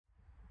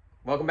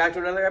Welcome back to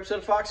another episode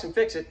of Fox and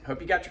Fix It.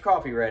 Hope you got your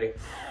coffee ready.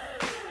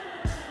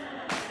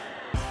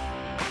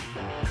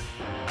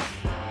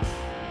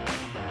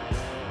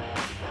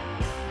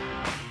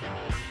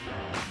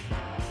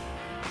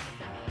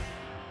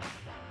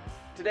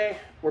 Today,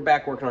 we're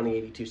back working on the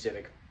 82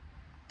 Civic.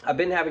 I've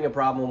been having a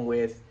problem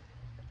with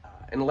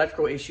an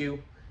electrical issue.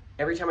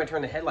 Every time I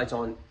turn the headlights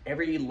on,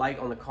 every light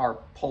on the car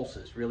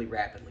pulses really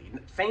rapidly.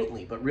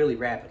 Faintly, but really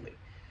rapidly.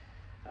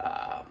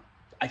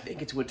 I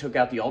think it's what took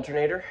out the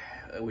alternator,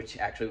 which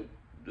actually,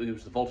 it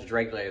was the voltage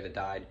regulator that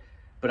died.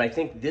 But I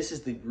think this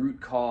is the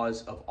root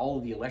cause of all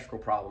of the electrical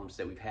problems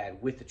that we've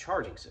had with the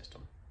charging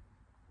system.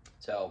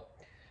 So,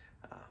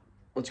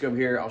 let's go over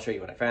here, I'll show you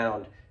what I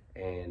found,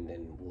 and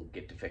then we'll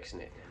get to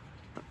fixing it.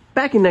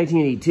 Back in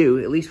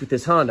 1982, at least with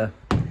this Honda,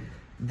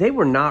 they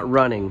were not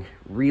running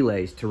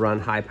relays to run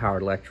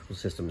high-powered electrical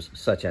systems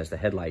such as the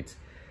headlights.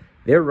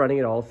 They're running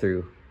it all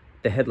through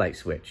the headlight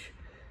switch.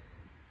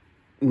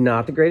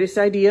 Not the greatest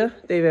idea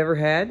they've ever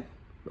had,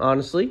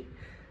 honestly,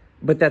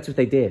 but that's what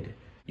they did.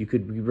 You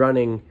could be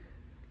running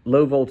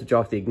low voltage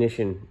off the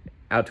ignition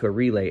out to a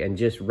relay and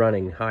just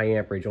running high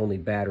amperage, only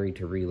battery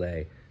to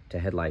relay to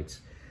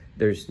headlights.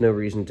 There's no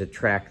reason to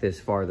track this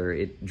farther.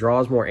 It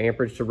draws more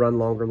amperage to run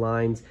longer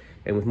lines,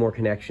 and with more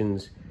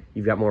connections,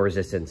 you've got more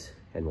resistance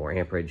and more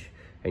amperage,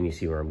 and you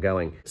see where I'm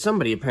going.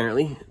 Somebody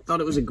apparently thought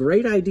it was a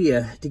great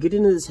idea to get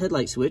into this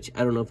headlight switch.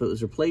 I don't know if it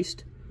was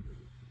replaced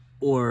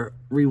or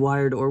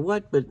rewired or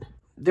what, but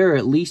there are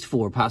at least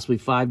 4, possibly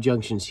 5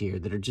 junctions here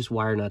that are just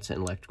wire nuts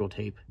and electrical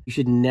tape. You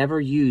should never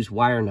use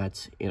wire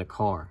nuts in a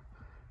car.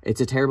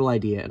 It's a terrible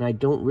idea, and I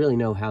don't really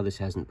know how this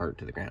hasn't burnt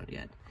to the ground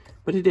yet,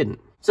 but it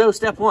didn't. So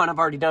step 1 I've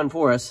already done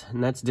for us,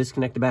 and that's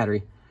disconnect the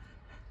battery.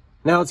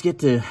 Now let's get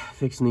to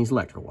fixing these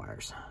electrical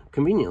wires.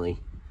 Conveniently,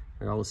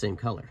 they're all the same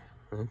color.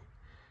 Huh?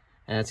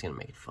 That's gonna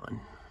make it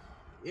fun.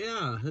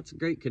 Yeah, that's a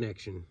great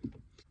connection.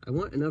 I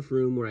want enough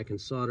room where I can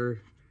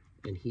solder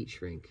and heat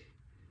shrink.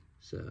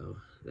 So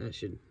that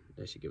should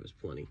give us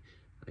plenty.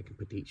 I can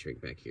put the heat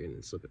shrink back here and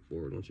then slip it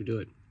forward once we do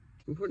it.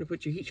 It's important to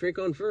put your heat shrink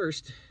on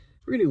first.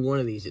 We're gonna do one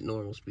of these at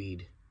normal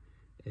speed,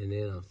 and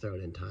then I'll throw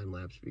it in time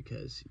lapse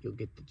because you'll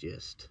get the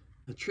gist.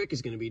 The trick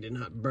is gonna be to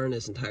not burn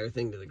this entire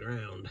thing to the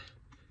ground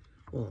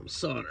while I'm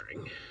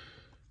soldering.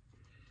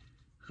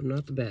 I'm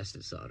not the best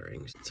at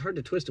soldering. It's hard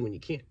to twist them when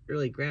you can't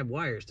really grab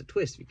wires to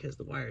twist because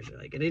the wires are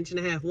like 1.5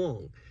 inches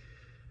long.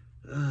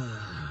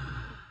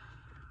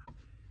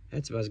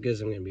 That's about as good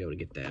as I'm gonna be able to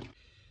get that.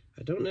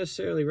 I don't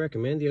necessarily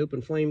recommend the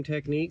open flame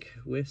technique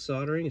with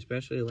soldering,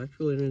 especially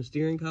electrical in a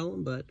steering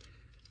column, but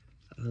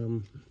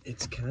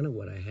it's kind of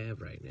what I have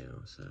right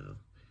now, so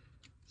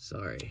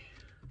sorry.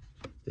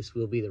 This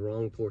will be the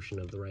wrong portion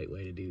of the right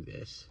way to do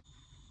this.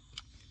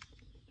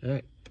 All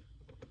right,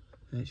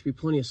 that should be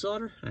plenty of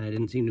solder. I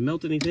didn't seem to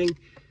melt anything.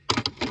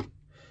 I think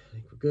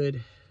we're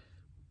good.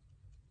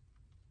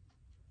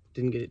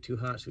 Didn't get it too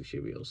hot, so we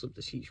should be able to slip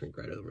this heat shrink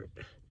right over it.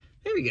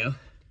 There we go.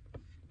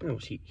 I'll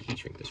heat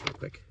shrink this real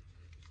quick.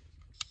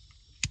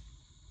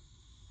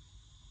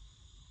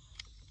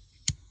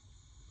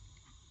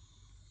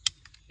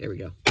 There we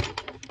go.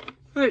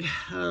 All right,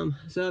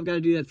 so I've got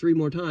to do that 3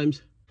 more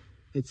times.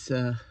 It's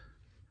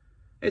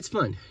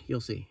fun,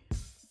 you'll see.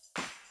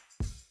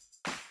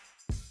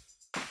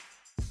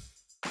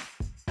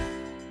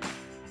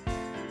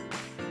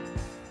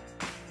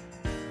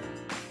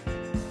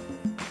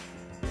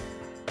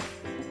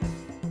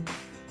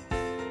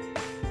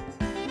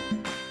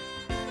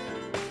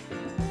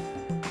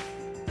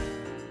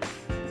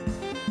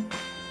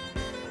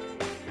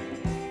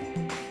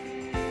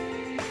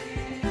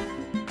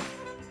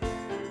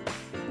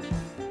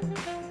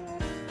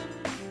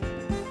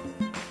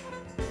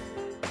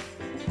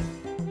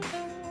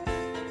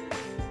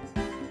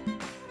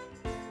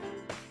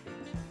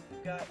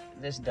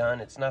 This done.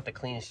 It's not the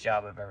cleanest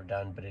job I've ever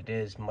done, but it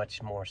is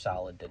much more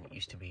solid than it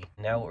used to be.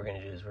 Now what we're going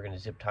to do is we're going to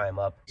zip tie them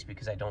up. It's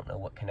because I don't know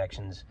what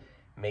connections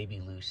may be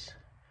loose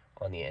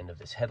on the end of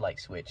this headlight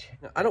switch.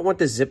 Now, I don't want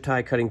this zip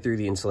tie cutting through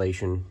the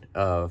insulation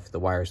of the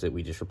wires that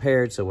we just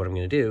repaired, so what I'm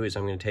going to do is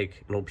I'm going to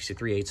take an old piece of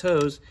 3/8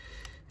 hose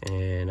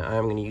and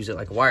I'm going to use it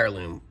like a wire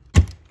loom.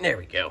 There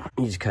we go.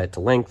 You just cut it to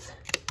length,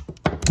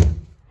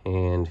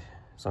 and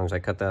as long as I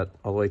cut that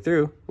all the way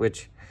through,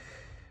 which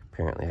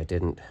apparently I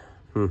didn't.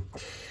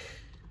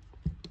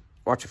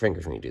 Watch your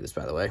fingers when you do this,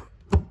 by the way.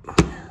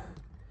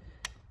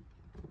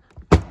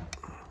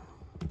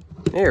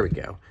 There we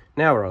go.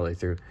 Now we're all the way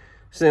through.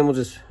 So then we'll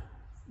just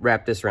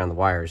wrap this around the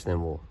wires, and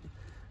then we'll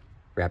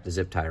wrap the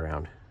zip tie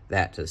around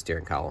that to the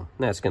steering column.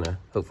 And that's gonna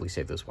hopefully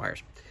save those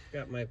wires.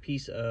 Got my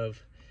piece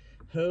of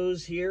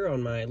hose here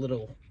on my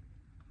little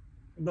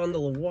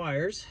bundle of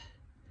wires,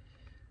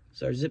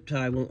 so our zip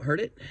tie won't hurt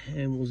it,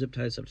 and we'll zip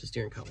tie this up to the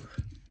steering column.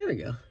 There we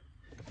go.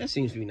 That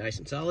seems to be nice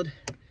and solid.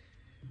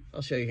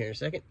 I'll show you here in a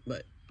second,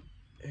 but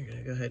I'm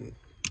gonna go ahead and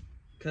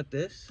cut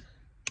this.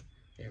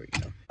 There we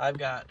go. I've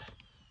got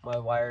my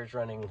wires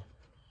running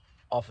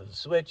off of the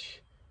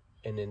switch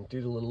and then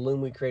through the little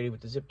loom we created with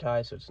the zip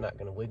tie, so it's not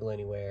gonna wiggle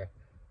anywhere,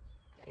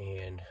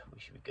 and we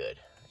should be good.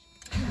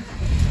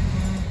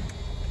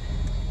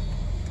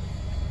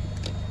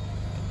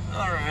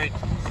 right.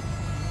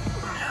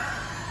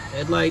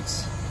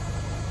 Headlights,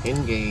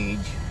 engage.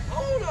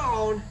 Hold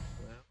on.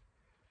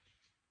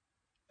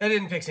 That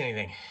didn't fix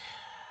anything.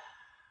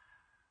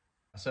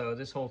 So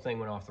this whole thing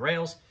went off the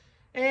rails.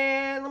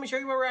 And let me show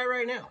you where we're at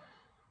right now.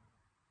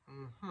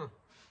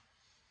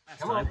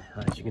 Last time,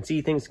 as you can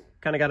see, things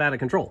kind of got out of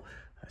control.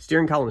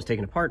 Steering column was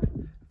taken apart.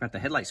 Got the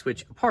headlight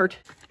switch apart.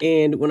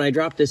 And when I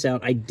dropped this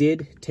out, I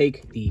did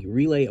take the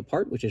relay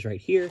apart, which is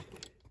right here.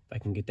 If I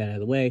can get that out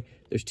of the way.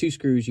 There's 2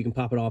 screws, you can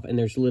pop it off, and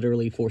there's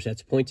literally 4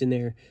 sets of points in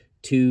there.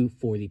 2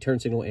 for the turn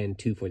signal and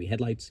 2 for the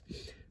headlights.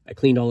 I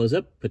cleaned all those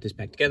up, put this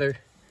back together.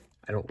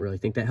 I don't really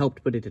think that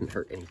helped, but it didn't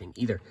hurt anything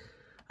either.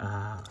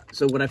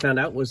 So what I found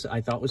out was I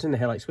thought was in the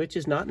headlight switch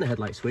is not in the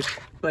headlight switch,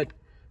 but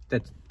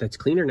that's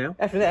cleaner now.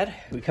 After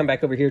that, we come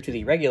back over here to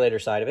the regulator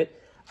side of it.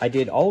 I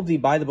did all of the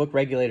by-the-book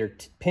regulator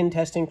pin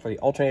testing for the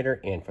alternator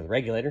and for the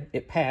regulator.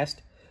 It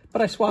passed,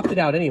 but I swapped it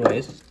out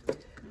anyways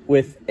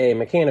with a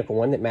mechanical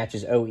one that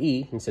matches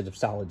OE instead of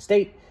solid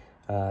state.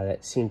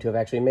 That seemed to have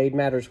actually made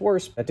matters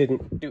worse. That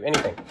didn't do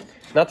anything.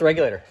 Not the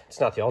regulator. It's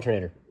not the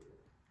alternator.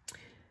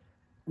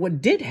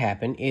 What did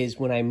happen is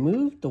when I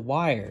moved the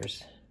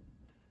wires,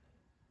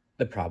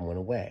 the problem went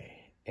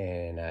away.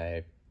 And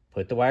I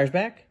put the wires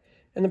back,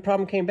 and the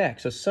problem came back.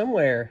 So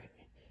somewhere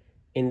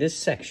in this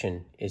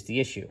section is the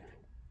issue.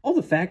 All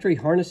the factory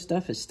harness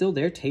stuff is still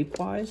there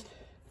tape-wise.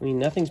 I mean,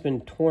 nothing's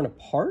been torn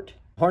apart.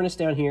 Harness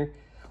down here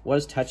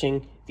was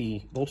touching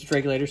the voltage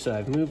regulator, so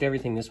I've moved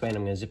everything this way, and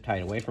I'm going to zip tie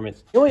it away from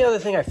it. The only other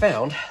thing I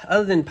found,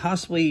 other than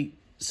possibly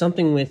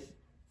something with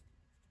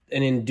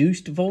an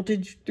induced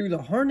voltage through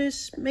the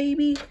harness,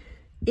 maybe,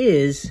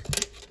 is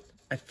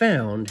I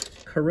found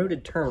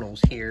corroded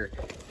terminals here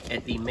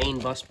at the main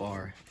bus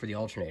bar for the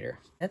alternator.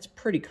 That's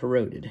pretty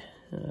corroded,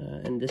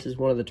 and this is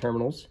one of the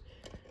terminals.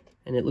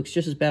 And it looks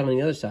just as bad on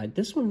the other side.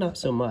 This one, not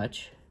so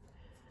much.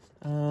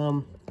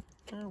 A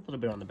little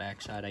bit on the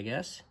back side, I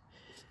guess.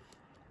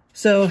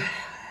 So,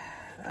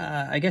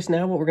 I guess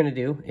now what we're going to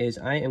do is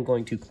I am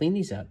going to clean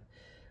these up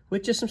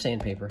with just some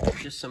sandpaper.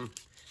 Just some,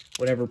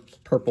 whatever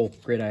purple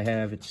grit I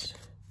have. It's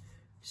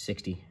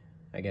 60,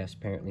 I guess,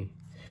 apparently.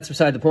 That's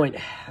beside the point.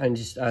 I'm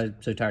just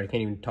so tired I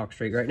can't even talk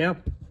straight right now.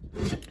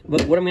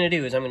 But what I'm going to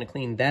do is I'm going to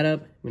clean that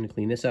up. I'm going to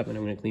clean this up, and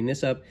I'm going to clean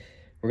this up.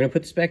 We're going to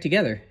put this back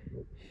together.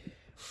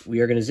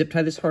 We are going to zip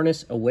tie this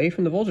harness away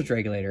from the voltage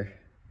regulator.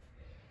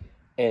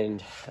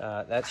 And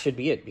that should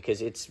be it, because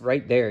it's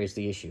right there is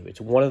the issue. It's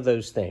one of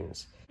those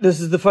things.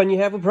 This is the fun you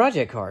have with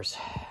project cars.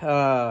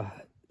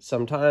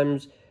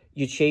 Sometimes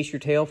you chase your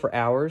tail for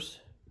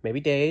hours, maybe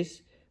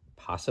days,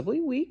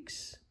 possibly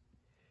weeks.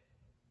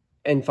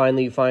 And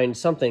finally you find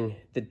something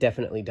that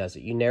definitely does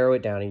it. You narrow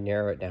it down, you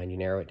narrow it down, you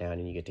narrow it down,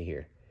 and you get to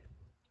here.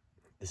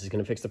 This is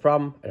going to fix the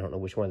problem. I don't know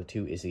which one of the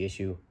two is the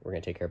issue. We're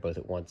going to take care of both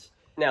at once.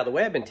 Now, the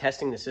way I've been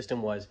testing the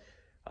system was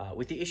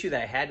with the issue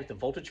that I had with the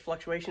voltage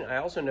fluctuation. I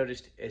also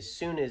noticed as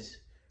soon as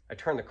I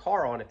turned the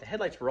car on, if the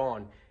headlights were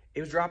on,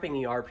 it was dropping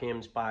the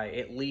RPMs by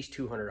at least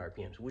 200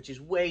 RPMs, which is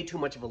way too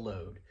much of a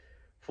load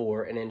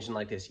for an engine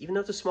like this. Even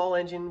though it's a small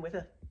engine with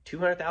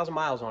 200,000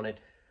 miles on it,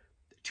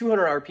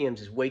 200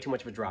 RPMs is way too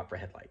much of a drop for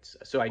headlights.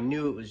 So I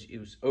knew it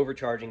was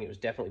overcharging. It was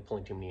definitely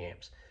pulling too many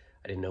amps.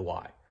 I didn't know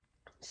why.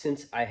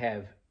 Since I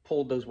have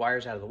pulled those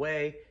wires out of the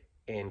way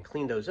and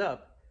cleaned those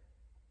up,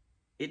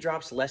 it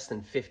drops less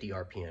than 50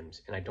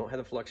 RPMs, and I don't have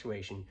the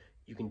fluctuation.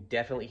 You can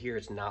definitely hear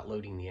it's not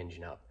loading the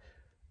engine up.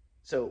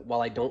 So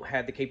while I don't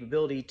have the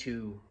capability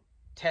to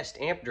test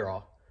amp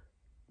draw,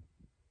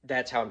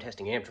 that's how I'm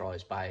testing amp draw,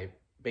 is by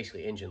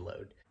basically engine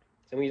load.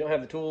 So when you don't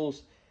have the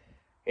tools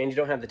and you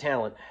don't have the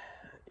talent,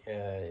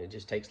 it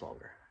just takes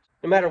longer.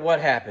 No matter what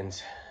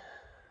happens,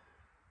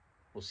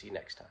 we'll see you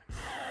next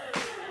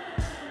time.